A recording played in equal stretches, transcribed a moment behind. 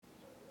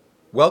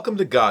Welcome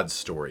to God's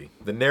Story,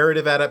 the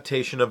narrative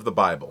adaptation of the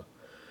Bible.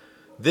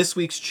 This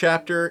week's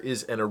chapter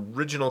is an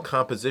original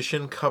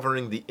composition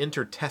covering the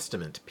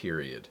Intertestament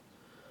period.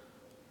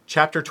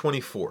 Chapter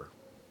 24,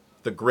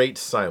 The Great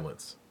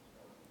Silence.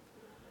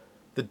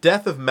 The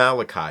death of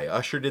Malachi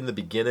ushered in the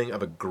beginning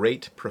of a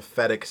great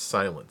prophetic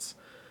silence.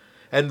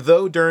 And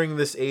though during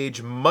this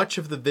age much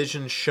of the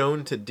vision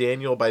shown to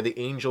Daniel by the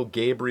angel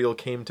Gabriel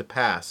came to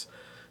pass,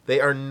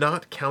 they are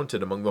not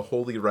counted among the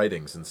holy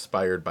writings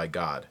inspired by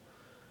God.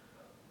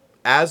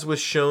 As was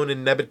shown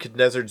in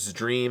Nebuchadnezzar's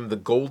dream, the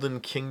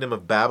golden kingdom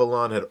of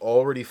Babylon had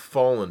already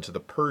fallen to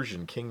the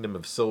Persian kingdom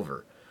of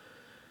silver.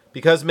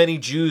 Because many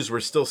Jews were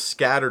still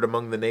scattered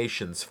among the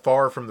nations,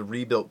 far from the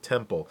rebuilt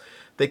temple,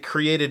 they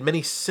created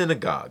many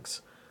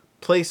synagogues,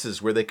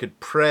 places where they could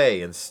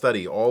pray and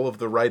study all of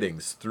the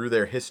writings through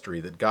their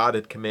history that God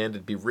had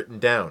commanded be written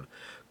down,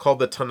 called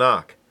the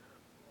Tanakh,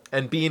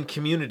 and be in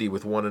community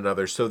with one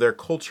another so their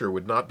culture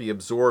would not be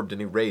absorbed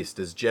and erased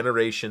as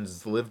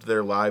generations lived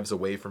their lives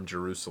away from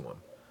Jerusalem.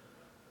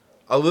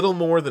 A little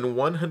more than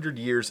 100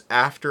 years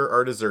after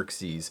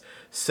Artaxerxes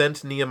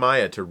sent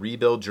Nehemiah to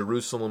rebuild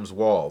Jerusalem's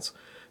walls,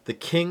 the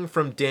king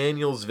from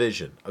Daniel's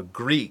vision, a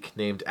Greek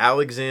named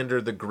Alexander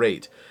the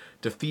Great,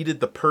 defeated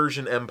the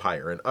Persian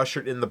Empire and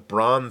ushered in the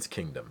Bronze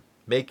Kingdom,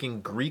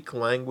 making Greek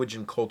language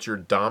and culture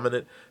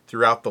dominant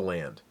throughout the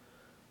land.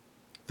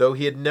 Though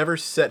he had never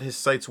set his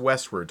sights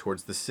westward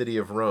towards the city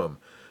of Rome,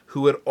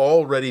 who had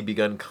already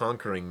begun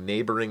conquering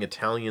neighboring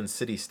Italian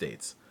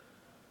city-states.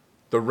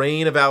 The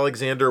reign of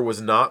Alexander was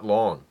not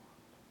long.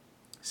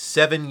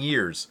 7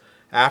 years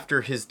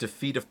after his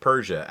defeat of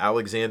Persia,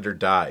 Alexander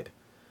died.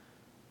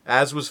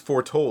 As was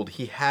foretold,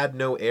 he had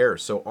no heir,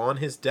 so on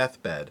his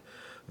deathbed,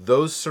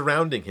 those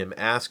surrounding him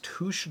asked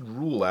who should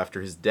rule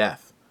after his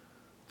death.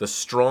 The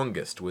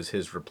strongest was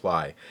his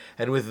reply,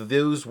 and with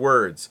those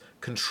words,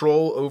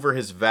 control over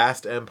his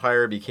vast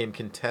empire became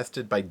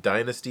contested by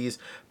dynasties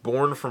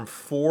born from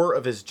 4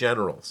 of his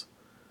generals.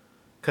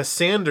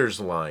 Cassander's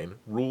line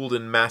ruled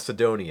in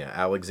Macedonia,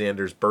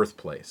 Alexander's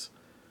birthplace.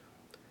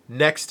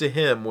 Next to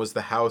him was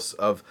the house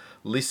of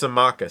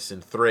Lysimachus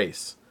in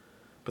Thrace,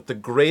 but the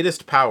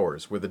greatest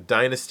powers were the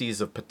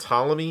dynasties of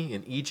Ptolemy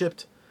in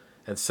Egypt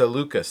and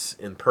Seleucus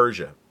in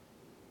Persia.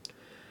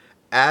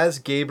 As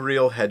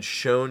Gabriel had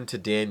shown to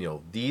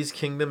Daniel, these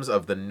kingdoms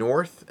of the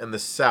north and the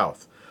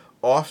south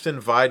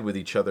often vied with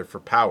each other for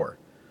power,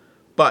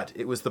 but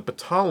it was the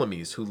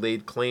Ptolemies who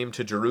laid claim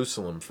to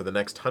Jerusalem for the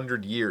next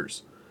 100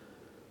 years.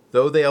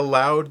 Though they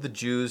allowed the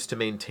Jews to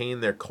maintain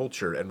their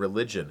culture and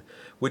religion,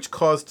 which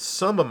caused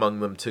some among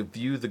them to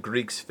view the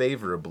Greeks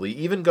favorably,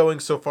 even going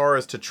so far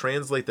as to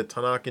translate the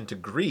Tanakh into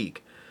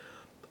Greek,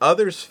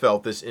 others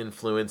felt this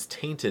influence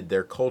tainted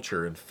their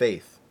culture and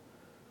faith.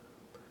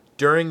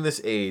 During this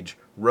age,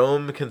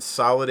 Rome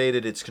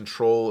consolidated its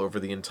control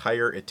over the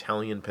entire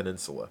Italian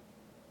peninsula.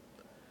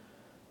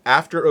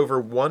 After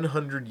over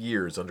 100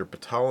 years under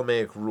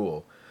Ptolemaic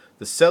rule,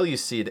 the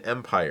Seleucid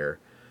Empire,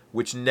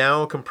 which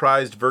now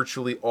comprised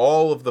virtually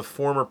all of the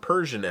former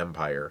Persian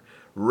Empire,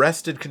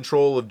 wrested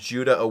control of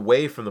Judah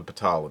away from the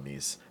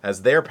Ptolemies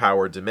as their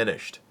power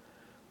diminished.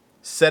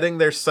 Setting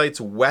their sights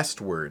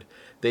westward,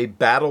 they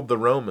battled the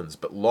Romans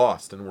but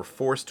lost and were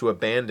forced to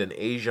abandon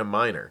Asia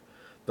Minor,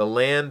 the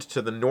land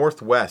to the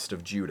northwest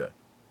of Judah.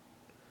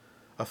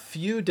 A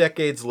few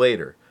decades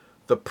later,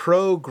 the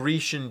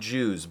pro-Grecian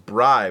Jews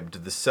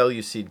bribed the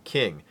Seleucid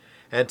king,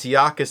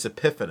 Antiochus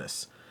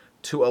Epiphanes,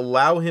 to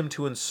allow him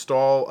to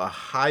install a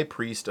high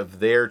priest of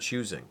their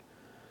choosing.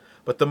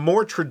 But the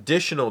more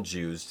traditional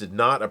Jews did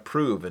not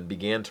approve and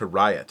began to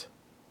riot.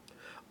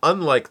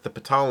 Unlike the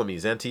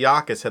Ptolemies,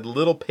 Antiochus had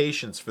little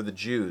patience for the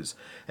Jews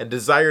and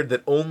desired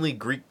that only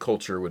Greek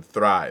culture would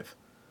thrive.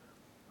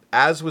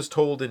 As was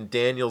told in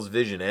Daniel's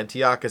vision,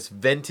 Antiochus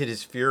vented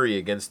his fury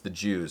against the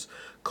Jews,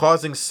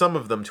 causing some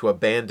of them to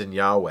abandon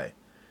Yahweh.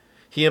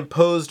 He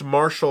imposed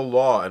martial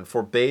law and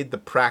forbade the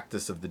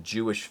practice of the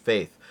Jewish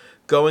faith,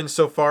 going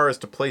so far as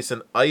to place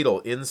an idol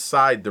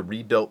inside the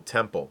rebuilt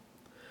temple.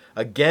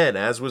 Again,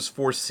 as was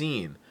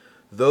foreseen,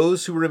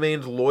 those who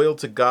remained loyal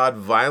to God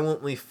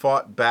violently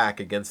fought back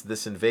against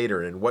this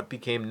invader in what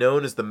became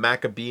known as the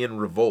Maccabean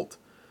Revolt.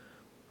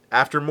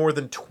 After more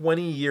than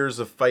 20 years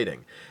of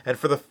fighting, and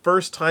for the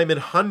first time in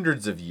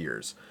hundreds of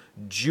years,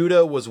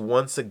 Judah was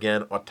once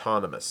again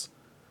autonomous.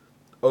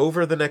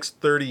 Over the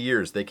next 30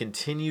 years, they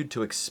continued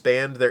to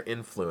expand their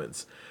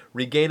influence,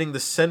 regaining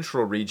the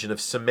central region of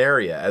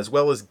Samaria as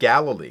well as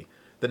Galilee,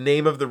 the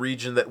name of the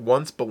region that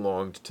once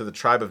belonged to the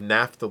tribe of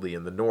Naphtali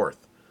in the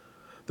north.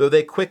 Though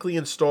they quickly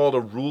installed a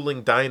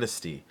ruling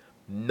dynasty,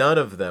 none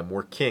of them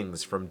were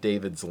kings from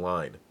David's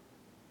line.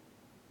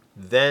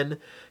 Then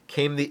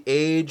came the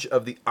age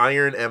of the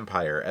Iron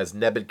Empire, as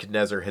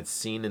Nebuchadnezzar had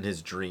seen in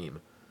his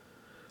dream.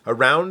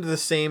 Around the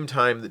same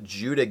time that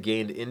Judah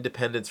gained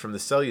independence from the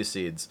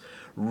Seleucids,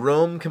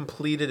 Rome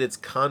completed its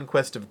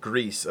conquest of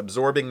Greece,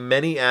 absorbing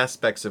many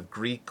aspects of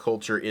Greek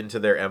culture into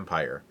their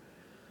empire.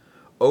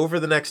 Over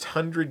the next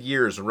 100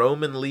 years,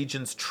 Roman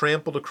legions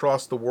trampled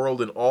across the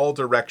world in all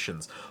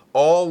directions.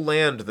 All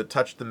land that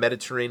touched the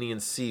Mediterranean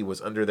Sea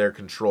was under their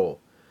control.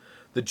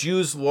 The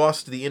Jews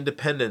lost the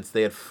independence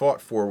they had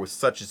fought for with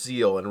such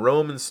zeal, and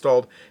Rome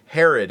installed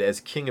Herod as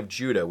king of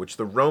Judah, which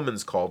the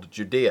Romans called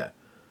Judea,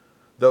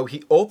 though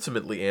he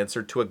ultimately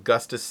answered to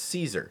Augustus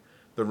Caesar,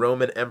 the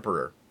Roman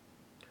emperor.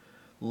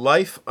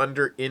 Life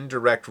under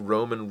indirect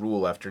Roman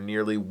rule after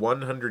nearly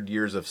 100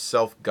 years of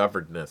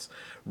self-governedness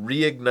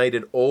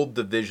reignited old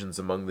divisions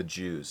among the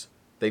Jews.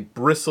 They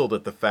bristled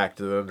at the fact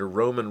that under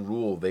Roman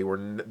rule there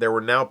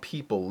were now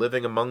people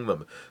living among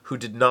them who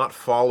did not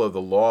follow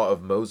the law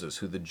of Moses,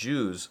 who the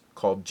Jews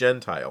called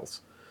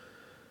Gentiles.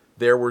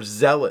 There were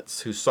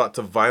zealots who sought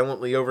to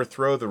violently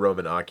overthrow the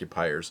Roman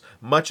occupiers,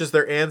 much as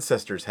their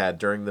ancestors had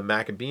during the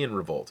Maccabean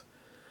revolt.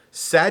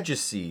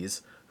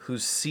 Sadducees,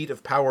 whose seat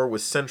of power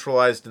was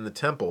centralized in the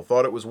temple,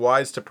 thought it was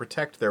wise to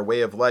protect their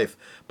way of life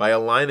by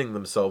aligning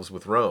themselves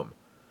with Rome.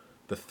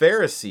 The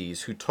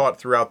Pharisees, who taught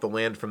throughout the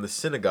land from the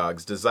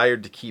synagogues,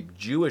 desired to keep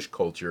Jewish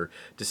culture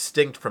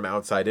distinct from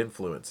outside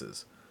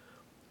influences.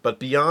 But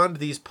beyond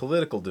these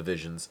political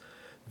divisions,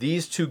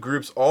 these two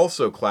groups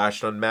also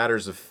clashed on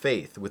matters of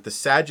faith, with the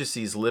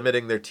Sadducees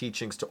limiting their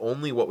teachings to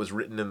only what was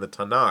written in the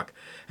Tanakh,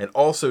 and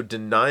also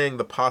denying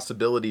the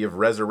possibility of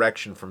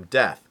resurrection from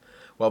death,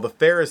 while the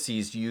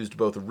Pharisees used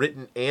both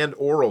written and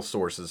oral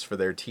sources for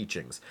their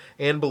teachings,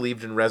 and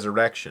believed in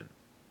resurrection.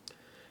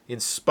 In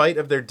spite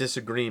of their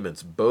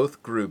disagreements,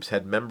 both groups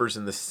had members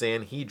in the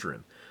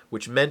Sanhedrin,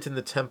 which met in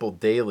the temple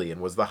daily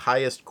and was the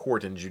highest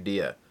court in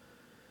Judea.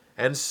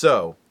 And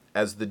so,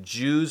 as the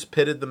Jews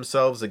pitted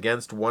themselves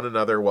against one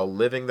another while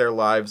living their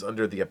lives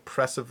under the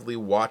oppressively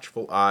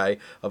watchful eye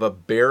of a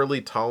barely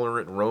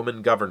tolerant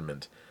Roman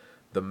government,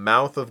 the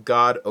mouth of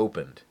God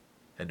opened,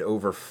 and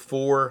over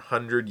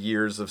 400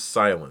 years of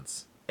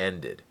silence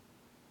ended.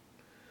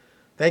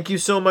 Thank you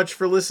so much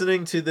for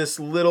listening to this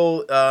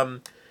little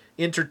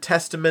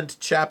intertestament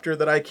chapter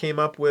that I came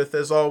up with.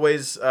 As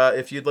always,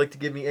 if you'd like to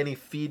give me any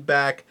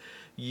feedback,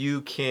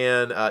 you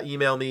can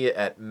email me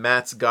at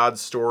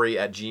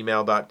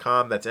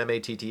mattsgodstory@gmail.com. That's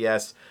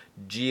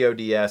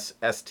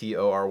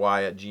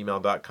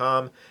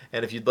mattsgodstory@gmail.com.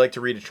 And if you'd like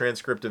to read a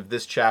transcript of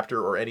this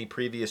chapter or any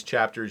previous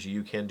chapters,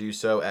 you can do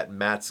so at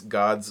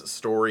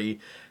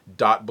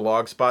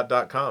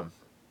mattsgodstory.blogspot.com.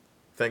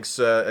 Thanks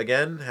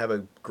again. Have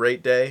a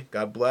great day.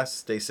 God bless.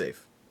 Stay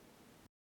safe.